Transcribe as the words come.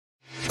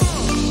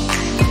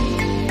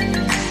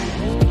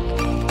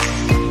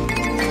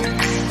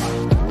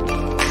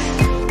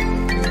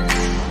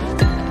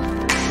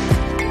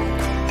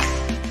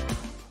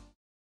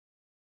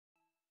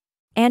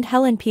and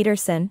Helen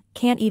Petersen,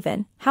 Can't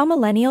Even, How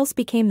Millennials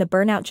Became the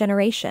Burnout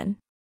Generation.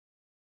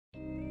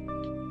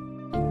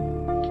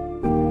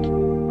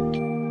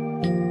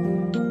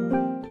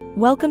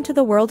 Welcome to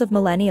the world of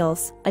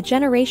millennials, a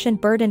generation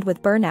burdened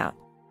with burnout.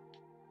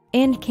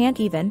 And Can't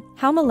Even,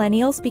 How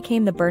Millennials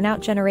Became the Burnout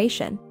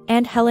Generation,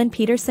 and Helen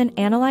Petersen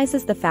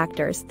analyzes the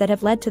factors that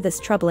have led to this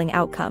troubling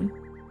outcome.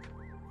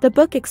 The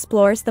book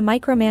explores the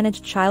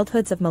micromanaged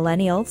childhoods of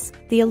millennials,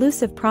 the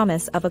elusive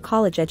promise of a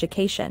college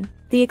education,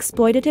 the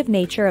exploitative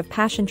nature of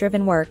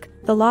passion-driven work,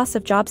 the loss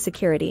of job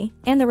security,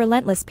 and the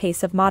relentless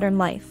pace of modern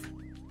life.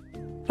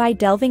 By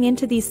delving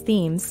into these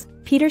themes,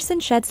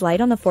 Petersen sheds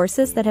light on the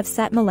forces that have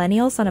set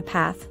millennials on a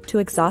path to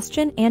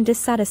exhaustion and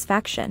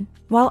dissatisfaction,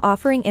 while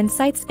offering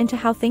insights into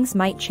how things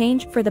might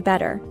change for the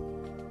better.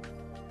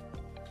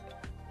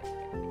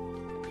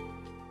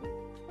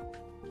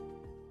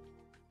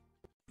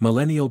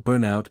 Millennial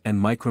burnout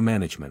and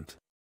micromanagement.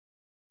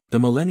 The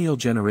millennial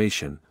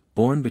generation,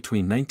 born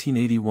between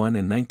 1981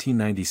 and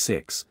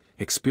 1996,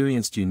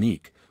 experienced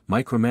unique,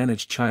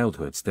 micromanaged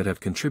childhoods that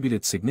have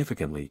contributed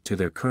significantly to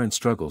their current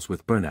struggles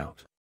with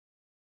burnout.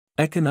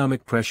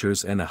 Economic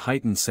pressures and a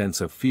heightened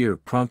sense of fear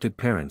prompted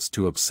parents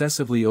to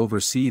obsessively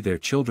oversee their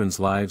children's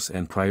lives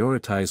and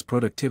prioritize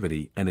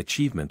productivity and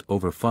achievement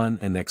over fun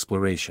and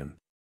exploration.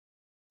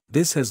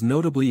 This has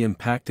notably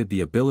impacted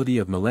the ability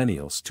of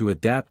millennials to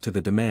adapt to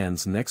the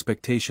demands and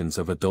expectations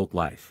of adult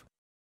life.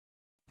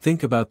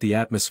 Think about the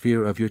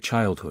atmosphere of your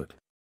childhood.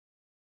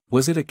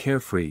 Was it a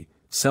carefree,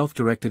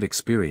 self-directed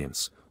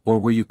experience, or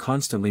were you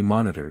constantly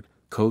monitored,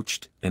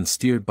 coached, and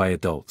steered by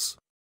adults?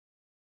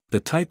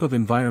 The type of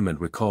environment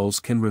recalls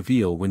can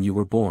reveal when you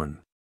were born.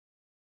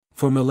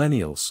 For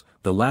millennials,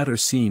 the latter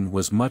scene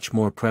was much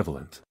more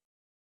prevalent.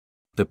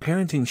 The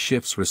parenting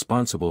shifts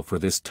responsible for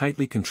this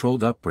tightly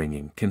controlled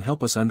upbringing can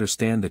help us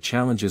understand the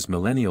challenges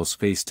millennials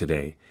face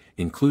today,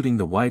 including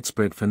the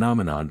widespread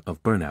phenomenon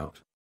of burnout.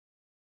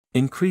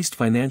 Increased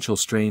financial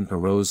strain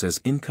arose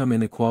as income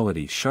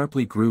inequality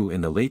sharply grew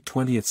in the late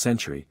 20th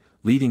century,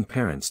 leading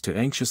parents to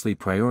anxiously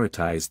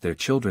prioritize their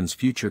children's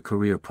future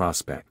career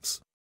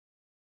prospects.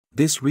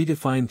 This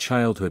redefined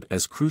childhood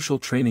as crucial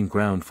training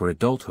ground for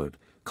adulthood,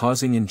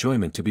 causing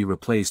enjoyment to be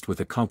replaced with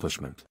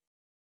accomplishment.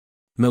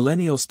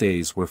 Millennials'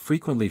 days were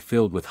frequently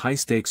filled with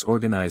high-stakes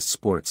organized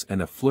sports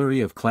and a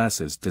flurry of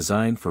classes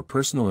designed for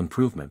personal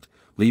improvement,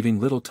 leaving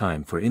little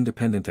time for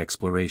independent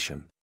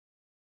exploration.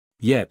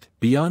 Yet,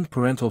 beyond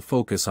parental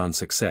focus on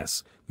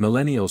success,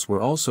 millennials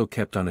were also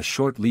kept on a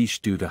short leash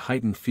due to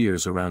heightened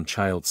fears around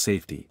child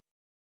safety.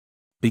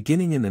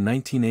 Beginning in the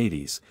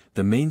 1980s,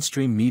 the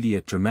mainstream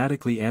media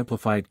dramatically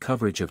amplified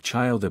coverage of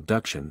child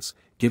abductions,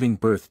 giving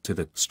birth to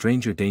the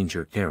stranger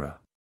danger era.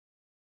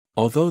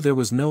 Although there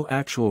was no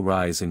actual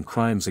rise in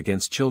crimes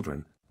against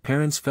children,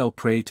 parents fell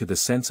prey to the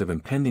sense of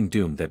impending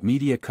doom that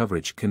media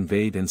coverage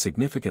conveyed and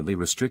significantly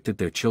restricted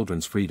their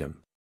children's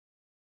freedom.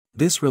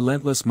 This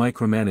relentless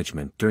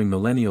micromanagement during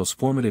millennials'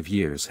 formative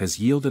years has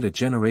yielded a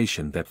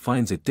generation that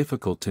finds it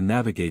difficult to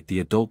navigate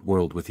the adult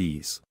world with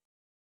ease.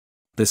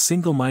 The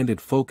single-minded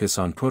focus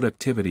on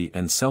productivity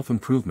and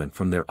self-improvement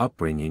from their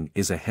upbringing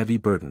is a heavy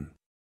burden.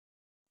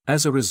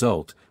 As a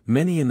result,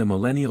 many in the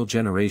millennial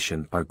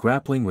generation are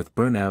grappling with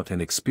burnout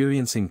and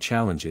experiencing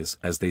challenges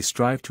as they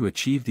strive to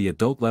achieve the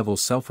adult-level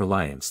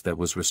self-reliance that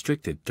was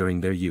restricted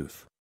during their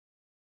youth.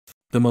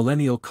 The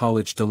millennial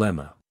college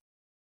dilemma.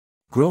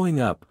 Growing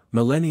up,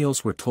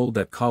 millennials were told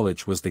that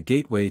college was the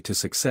gateway to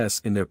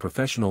success in their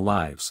professional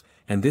lives,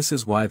 and this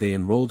is why they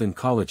enrolled in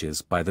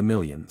colleges by the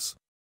millions.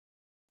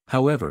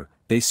 However,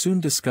 they soon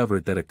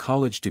discovered that a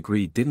college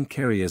degree didn't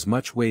carry as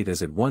much weight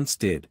as it once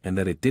did and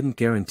that it didn't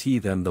guarantee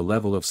them the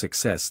level of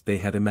success they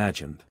had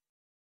imagined.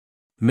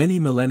 Many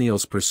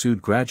millennials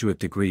pursued graduate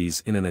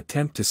degrees in an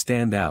attempt to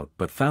stand out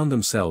but found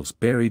themselves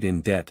buried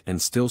in debt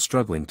and still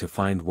struggling to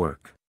find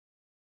work.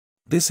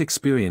 This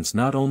experience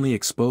not only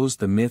exposed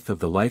the myth of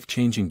the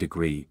life-changing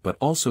degree but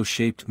also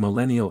shaped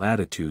millennial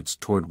attitudes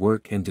toward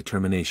work and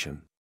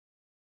determination.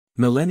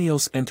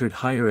 Millennials entered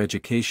higher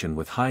education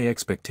with high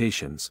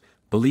expectations,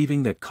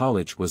 believing that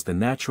college was the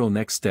natural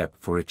next step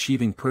for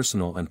achieving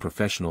personal and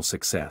professional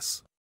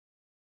success.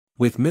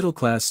 With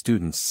middle-class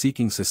students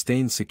seeking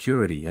sustained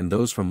security and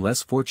those from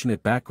less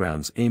fortunate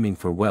backgrounds aiming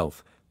for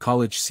wealth,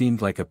 college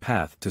seemed like a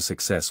path to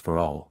success for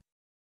all.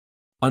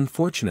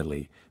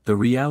 Unfortunately, the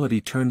reality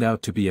turned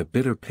out to be a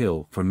bitter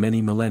pill for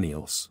many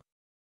millennials.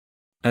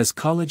 As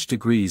college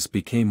degrees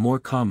became more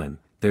common,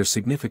 their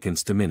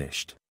significance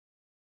diminished.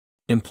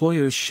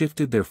 Employers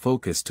shifted their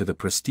focus to the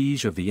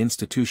prestige of the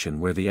institution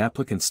where the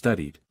applicant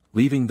studied,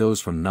 leaving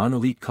those from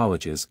non-elite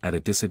colleges at a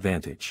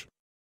disadvantage.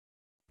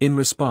 In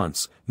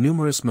response,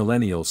 numerous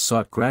millennials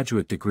sought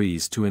graduate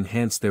degrees to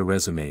enhance their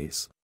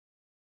resumes.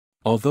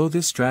 Although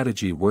this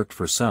strategy worked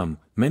for some,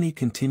 many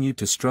continued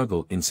to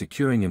struggle in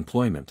securing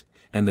employment,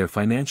 and their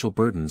financial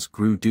burdens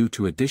grew due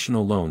to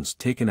additional loans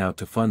taken out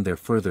to fund their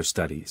further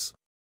studies.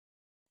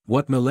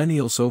 What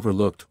millennials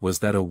overlooked was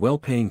that a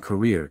well-paying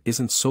career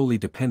isn't solely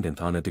dependent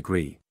on a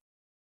degree.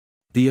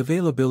 The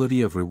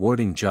availability of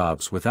rewarding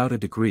jobs without a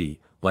degree,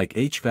 like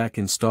HVAC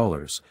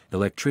installers,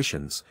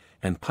 electricians,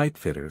 and pipe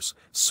fitters,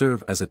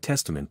 serve as a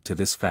testament to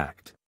this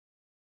fact.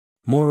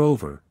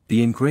 Moreover,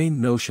 the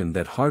ingrained notion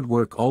that hard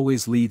work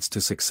always leads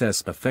to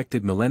success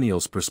affected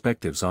millennials'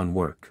 perspectives on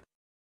work.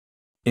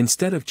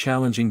 Instead of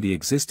challenging the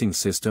existing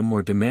system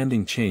or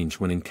demanding change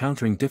when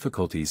encountering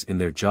difficulties in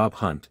their job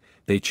hunt,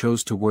 they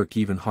chose to work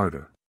even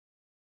harder.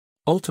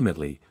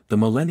 Ultimately, the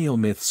millennial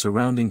myth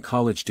surrounding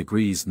college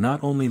degrees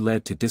not only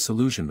led to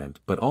disillusionment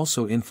but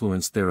also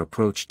influenced their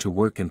approach to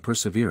work and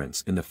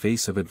perseverance in the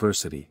face of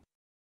adversity.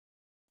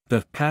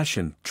 The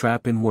passion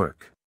trap in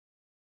work.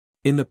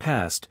 In the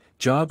past,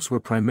 jobs were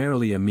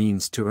primarily a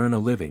means to earn a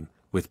living,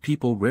 with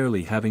people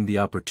rarely having the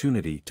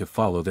opportunity to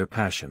follow their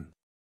passion.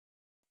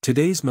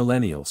 Today's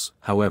millennials,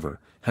 however,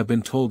 have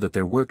been told that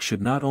their work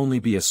should not only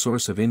be a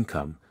source of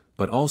income,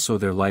 but also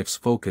their life's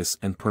focus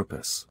and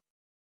purpose.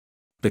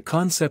 The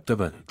concept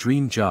of a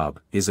dream job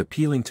is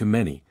appealing to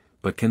many,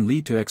 but can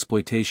lead to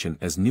exploitation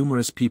as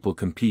numerous people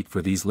compete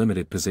for these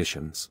limited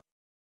positions.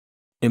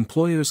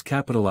 Employers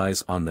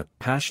capitalize on the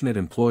passionate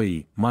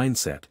employee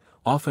mindset,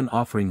 often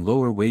offering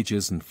lower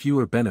wages and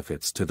fewer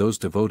benefits to those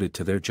devoted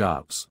to their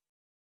jobs.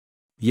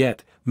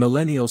 Yet,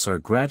 millennials are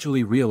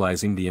gradually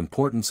realizing the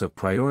importance of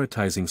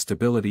prioritizing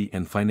stability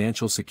and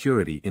financial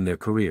security in their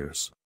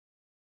careers.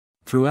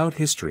 Throughout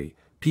history,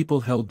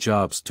 people held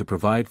jobs to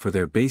provide for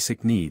their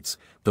basic needs,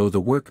 though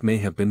the work may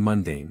have been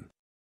mundane.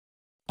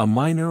 A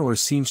miner or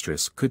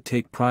seamstress could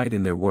take pride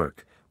in their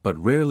work, but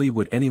rarely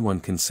would anyone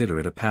consider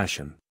it a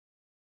passion.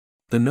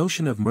 The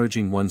notion of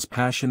merging one's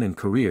passion and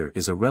career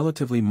is a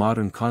relatively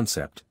modern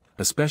concept,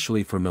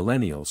 especially for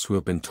millennials who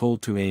have been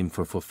told to aim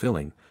for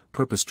fulfilling,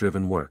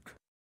 purpose-driven work.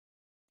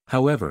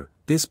 However,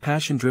 this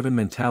passion-driven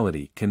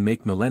mentality can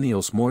make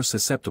millennials more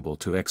susceptible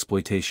to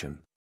exploitation.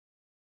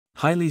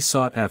 Highly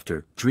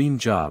sought-after, dream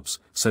jobs,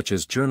 such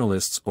as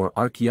journalists or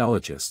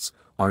archaeologists,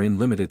 are in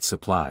limited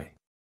supply.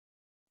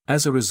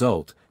 As a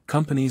result,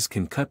 companies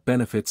can cut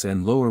benefits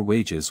and lower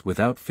wages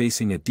without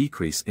facing a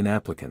decrease in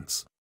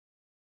applicants.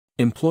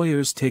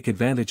 Employers take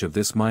advantage of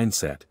this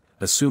mindset,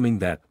 assuming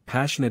that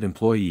passionate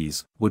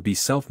employees would be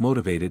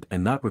self-motivated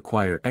and not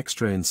require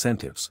extra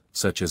incentives,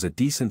 such as a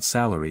decent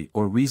salary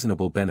or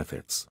reasonable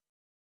benefits.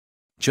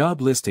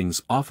 Job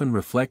listings often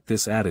reflect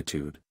this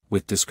attitude,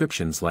 with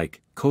descriptions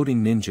like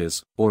coding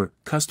ninjas or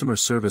customer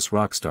service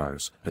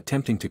rockstars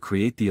attempting to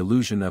create the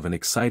illusion of an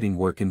exciting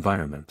work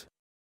environment.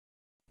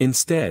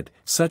 Instead,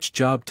 such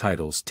job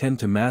titles tend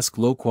to mask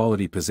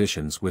low-quality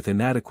positions with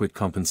inadequate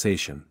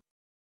compensation.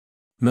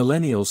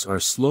 Millennials are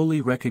slowly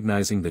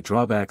recognizing the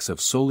drawbacks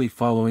of solely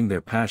following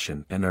their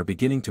passion and are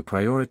beginning to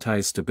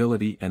prioritize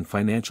stability and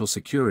financial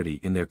security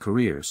in their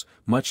careers,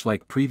 much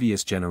like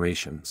previous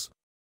generations.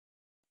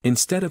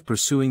 Instead of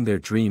pursuing their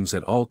dreams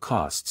at all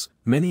costs,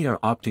 many are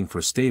opting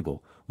for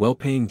stable,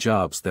 well-paying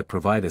jobs that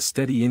provide a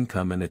steady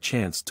income and a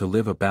chance to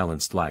live a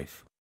balanced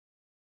life.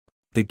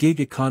 The gig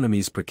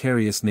economy's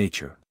precarious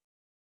nature.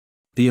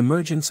 The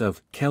emergence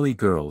of Kelly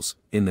Girls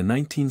in the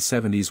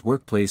 1970s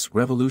workplace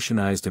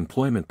revolutionized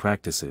employment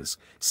practices,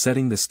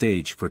 setting the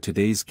stage for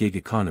today's gig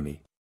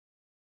economy.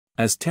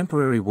 As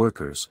temporary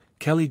workers,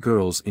 Kelly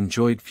Girls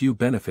enjoyed few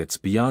benefits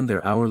beyond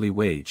their hourly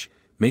wage,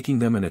 making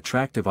them an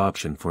attractive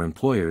option for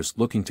employers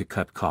looking to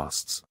cut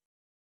costs.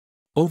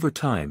 Over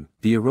time,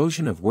 the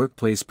erosion of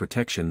workplace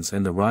protections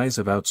and the rise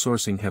of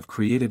outsourcing have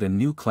created a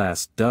new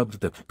class dubbed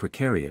the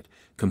Precarious,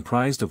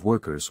 comprised of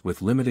workers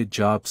with limited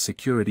job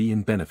security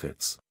and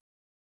benefits.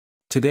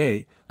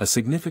 Today, a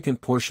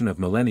significant portion of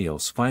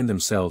millennials find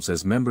themselves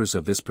as members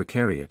of this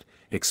precariat,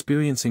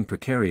 experiencing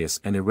precarious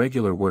and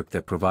irregular work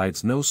that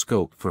provides no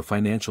scope for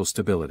financial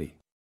stability.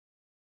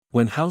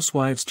 When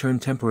housewives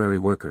turned temporary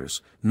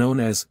workers, known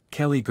as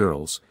Kelly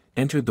Girls,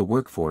 entered the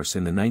workforce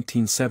in the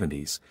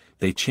 1970s,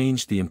 they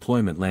changed the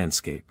employment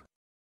landscape.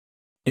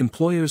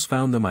 Employers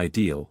found them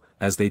ideal,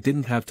 as they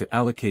didn't have to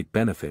allocate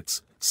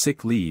benefits,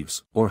 sick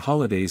leaves, or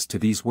holidays to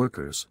these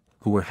workers,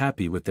 who were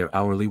happy with their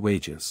hourly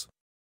wages.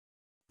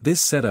 This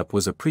setup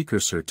was a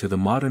precursor to the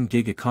modern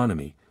gig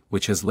economy,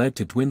 which has led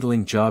to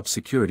dwindling job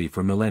security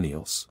for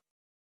millennials.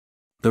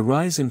 The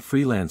rise in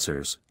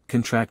freelancers,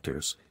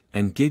 contractors,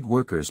 and gig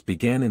workers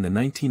began in the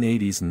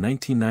 1980s and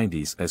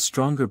 1990s as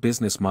stronger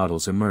business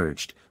models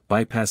emerged,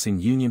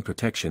 bypassing union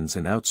protections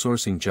and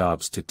outsourcing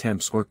jobs to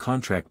temps or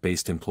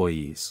contract-based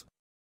employees.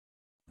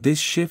 This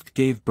shift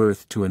gave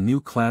birth to a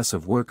new class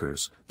of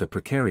workers, the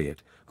precariat,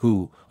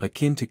 who,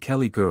 akin to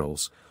Kelly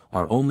Girls,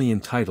 are only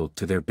entitled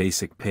to their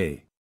basic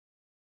pay.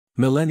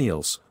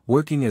 Millennials,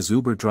 working as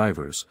Uber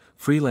drivers,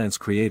 freelance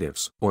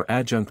creatives, or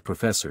adjunct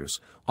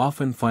professors,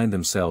 often find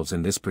themselves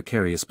in this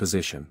precarious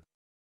position.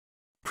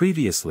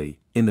 Previously,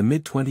 in the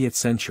mid-20th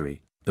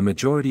century, the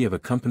majority of a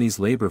company's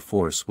labor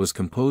force was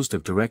composed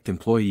of direct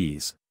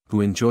employees,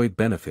 who enjoyed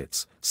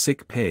benefits,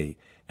 sick pay,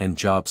 and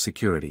job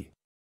security.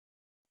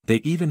 They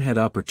even had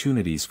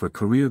opportunities for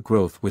career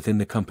growth within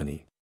the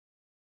company.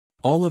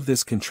 All of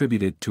this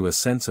contributed to a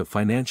sense of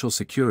financial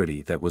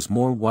security that was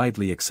more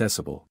widely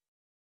accessible.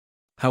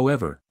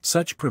 However,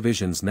 such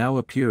provisions now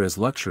appear as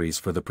luxuries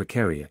for the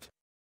precariat.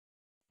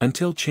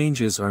 Until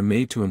changes are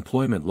made to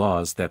employment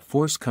laws that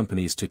force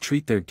companies to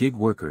treat their gig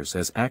workers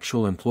as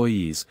actual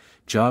employees,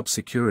 job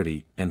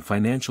security and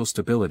financial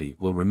stability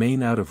will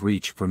remain out of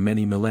reach for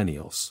many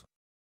millennials.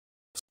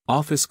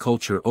 Office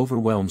culture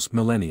overwhelms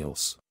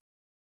millennials.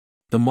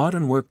 The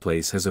modern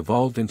workplace has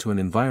evolved into an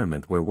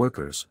environment where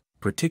workers,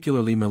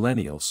 particularly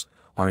millennials,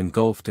 are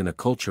engulfed in a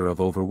culture of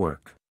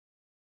overwork.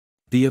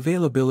 The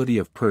availability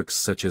of perks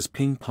such as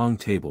ping-pong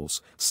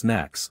tables,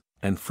 snacks,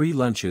 and free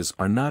lunches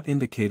are not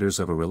indicators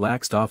of a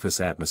relaxed office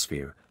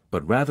atmosphere,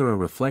 but rather a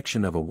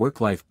reflection of a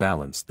work-life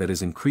balance that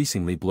is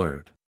increasingly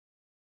blurred.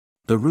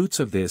 The roots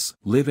of this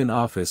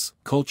live-in-office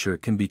culture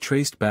can be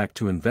traced back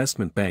to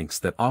investment banks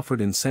that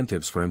offered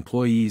incentives for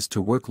employees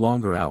to work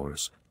longer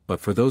hours, but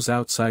for those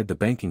outside the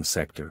banking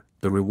sector,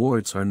 the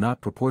rewards are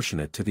not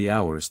proportionate to the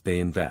hours they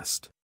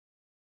invest.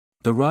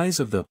 The rise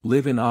of the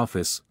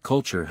live-in-office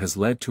culture has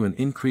led to an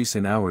increase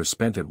in hours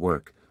spent at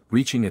work,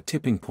 reaching a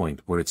tipping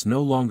point where it's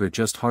no longer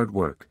just hard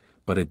work,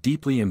 but a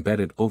deeply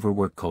embedded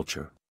overwork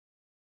culture.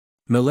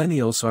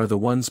 Millennials are the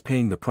ones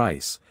paying the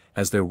price,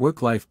 as their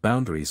work-life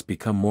boundaries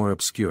become more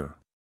obscure.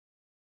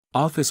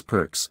 Office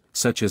perks,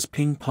 such as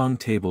ping-pong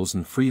tables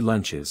and free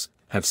lunches,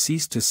 have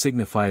ceased to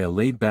signify a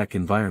laid-back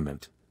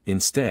environment.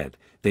 Instead,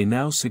 they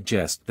now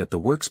suggest that the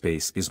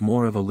workspace is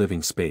more of a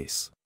living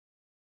space.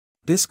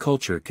 This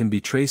culture can be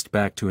traced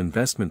back to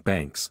investment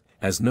banks,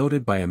 as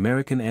noted by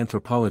American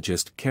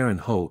anthropologist Karen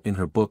Ho in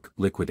her book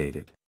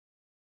Liquidated.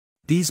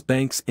 These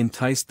banks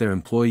enticed their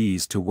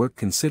employees to work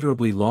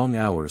considerably long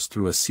hours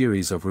through a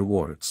series of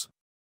rewards.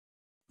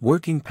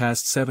 Working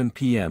past 7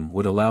 p.m.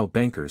 would allow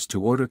bankers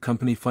to order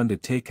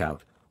company-funded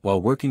takeout,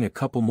 while working a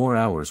couple more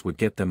hours would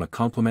get them a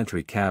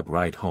complimentary cab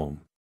ride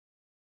home.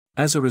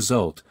 As a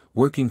result,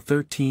 working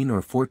 13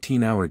 or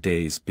 14-hour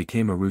days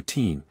became a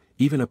routine,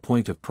 even a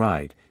point of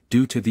pride,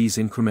 due to these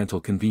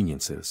incremental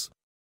conveniences.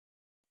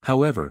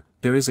 However,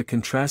 there is a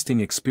contrasting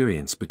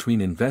experience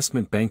between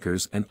investment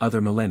bankers and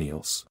other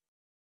millennials.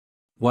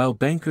 While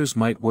bankers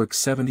might work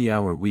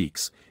 70-hour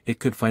weeks, it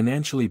could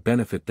financially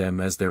benefit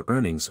them as their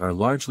earnings are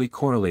largely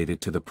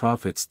correlated to the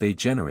profits they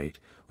generate,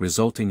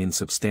 resulting in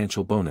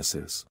substantial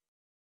bonuses.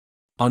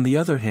 On the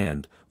other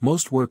hand,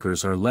 most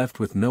workers are left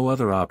with no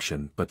other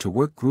option but to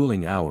work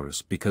grueling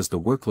hours because the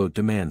workload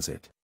demands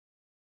it.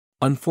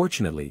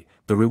 Unfortunately,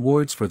 the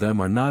rewards for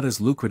them are not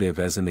as lucrative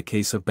as in the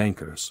case of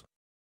bankers.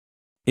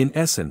 In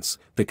essence,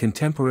 the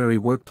contemporary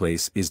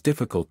workplace is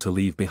difficult to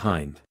leave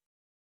behind.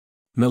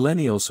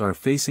 Millennials are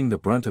facing the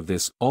brunt of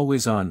this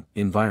always-on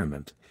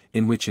environment,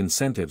 in which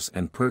incentives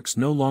and perks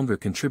no longer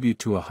contribute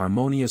to a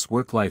harmonious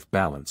work-life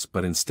balance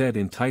but instead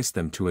entice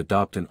them to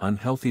adopt an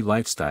unhealthy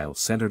lifestyle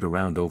centered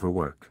around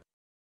overwork.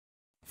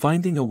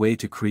 Finding a way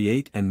to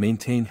create and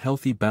maintain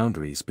healthy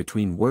boundaries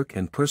between work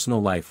and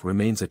personal life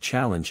remains a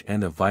challenge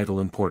and of vital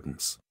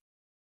importance.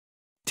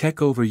 Tech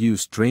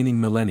overuse draining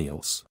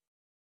millennials.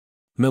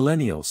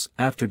 Millennials,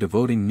 after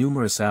devoting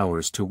numerous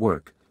hours to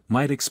work,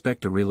 might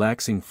expect a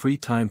relaxing free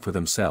time for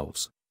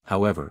themselves.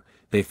 However,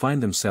 they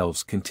find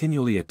themselves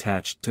continually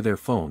attached to their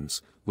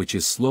phones, which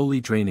is slowly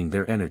draining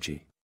their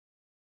energy.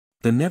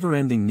 The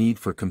never-ending need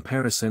for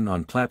comparison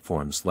on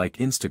platforms like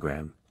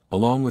Instagram,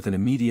 along with an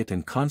immediate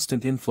and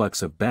constant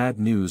influx of bad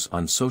news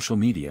on social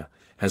media,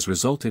 has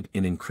resulted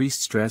in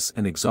increased stress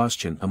and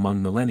exhaustion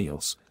among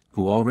millennials,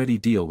 who already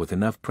deal with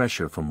enough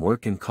pressure from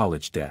work and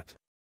college debt.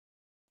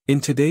 In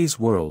today's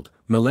world,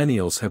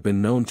 millennials have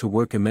been known to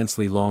work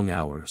immensely long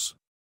hours.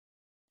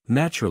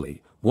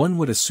 Naturally, one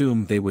would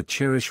assume they would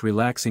cherish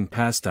relaxing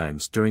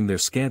pastimes during their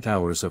scant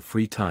hours of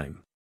free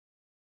time.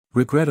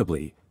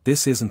 Regrettably,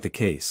 this isn't the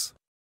case.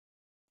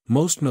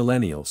 Most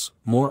millennials,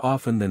 more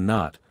often than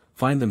not,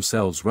 find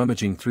themselves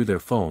rummaging through their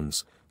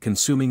phones,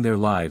 consuming their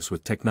lives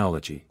with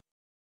technology.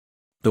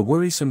 The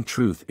worrisome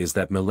truth is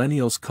that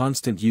millennials'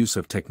 constant use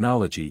of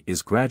technology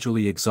is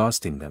gradually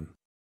exhausting them.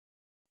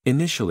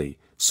 Initially,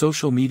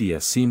 social media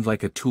seemed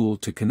like a tool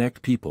to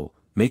connect people,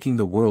 making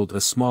the world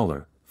a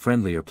smaller,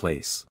 friendlier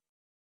place.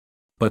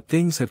 But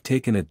things have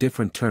taken a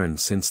different turn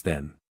since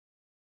then.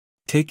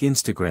 Take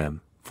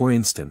Instagram, for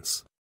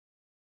instance.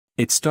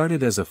 It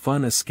started as a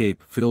fun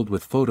escape filled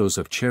with photos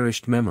of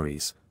cherished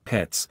memories,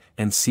 pets,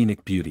 and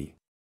scenic beauty.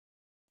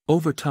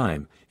 Over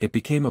time, it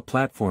became a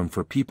platform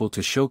for people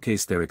to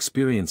showcase their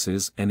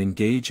experiences and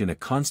engage in a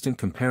constant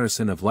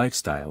comparison of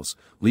lifestyles,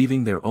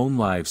 leaving their own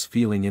lives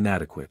feeling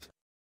inadequate.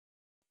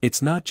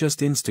 It's not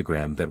just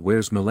Instagram that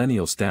wears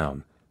millennials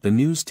down, the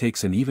news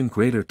takes an even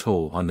greater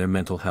toll on their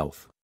mental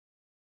health.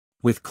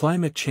 With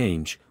climate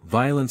change,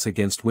 violence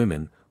against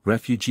women,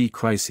 refugee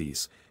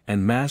crises,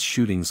 and mass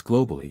shootings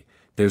globally,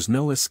 there's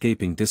no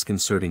escaping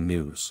disconcerting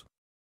news.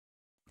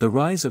 The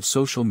rise of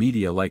social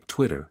media like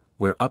Twitter,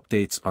 where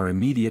updates are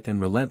immediate and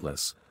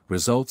relentless,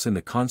 results in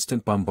the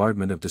constant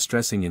bombardment of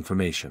distressing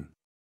information.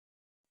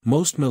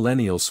 Most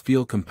millennials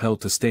feel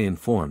compelled to stay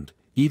informed,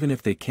 even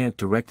if they can't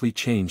directly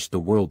change the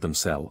world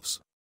themselves.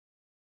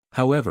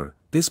 However,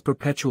 this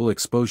perpetual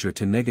exposure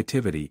to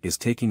negativity is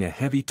taking a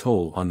heavy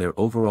toll on their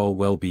overall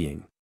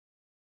well-being.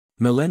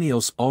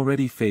 Millennials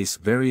already face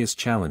various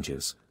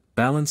challenges: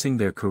 balancing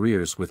their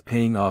careers with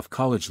paying off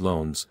college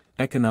loans,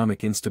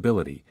 economic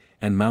instability,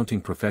 and mounting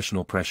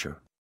professional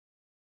pressure.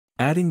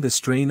 Adding the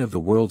strain of the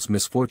world's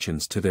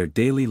misfortunes to their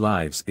daily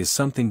lives is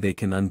something they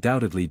can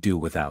undoubtedly do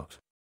without.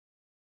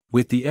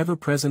 With the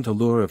ever-present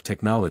allure of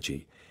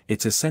technology,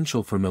 it's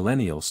essential for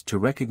millennials to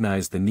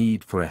recognize the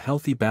need for a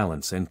healthy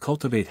balance and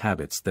cultivate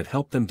habits that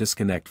help them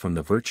disconnect from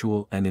the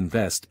virtual and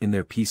invest in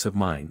their peace of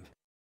mind.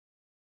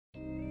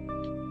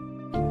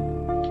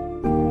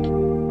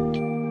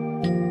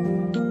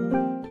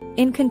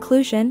 In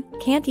conclusion,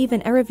 Can't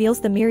Even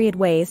reveals the myriad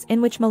ways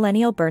in which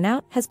millennial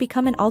burnout has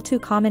become an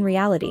all-too-common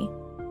reality.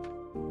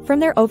 From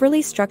their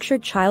overly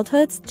structured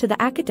childhoods to the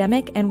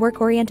academic and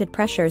work-oriented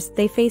pressures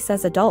they face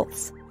as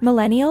adults,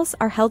 millennials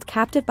are held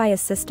captive by a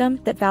system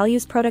that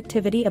values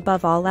productivity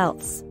above all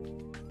else.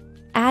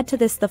 Add to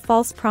this the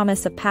false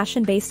promise of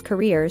passion-based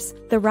careers,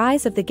 the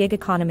rise of the gig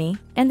economy,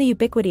 and the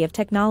ubiquity of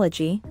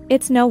technology,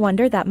 it's no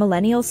wonder that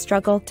millennials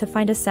struggle to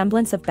find a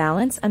semblance of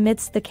balance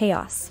amidst the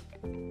chaos.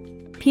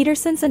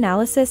 Petersen's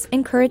analysis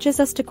encourages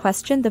us to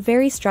question the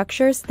very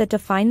structures that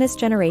define this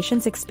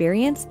generation's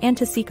experience and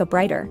to seek a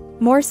brighter,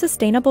 more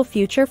sustainable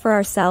future for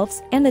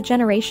ourselves and the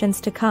generations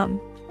to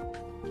come.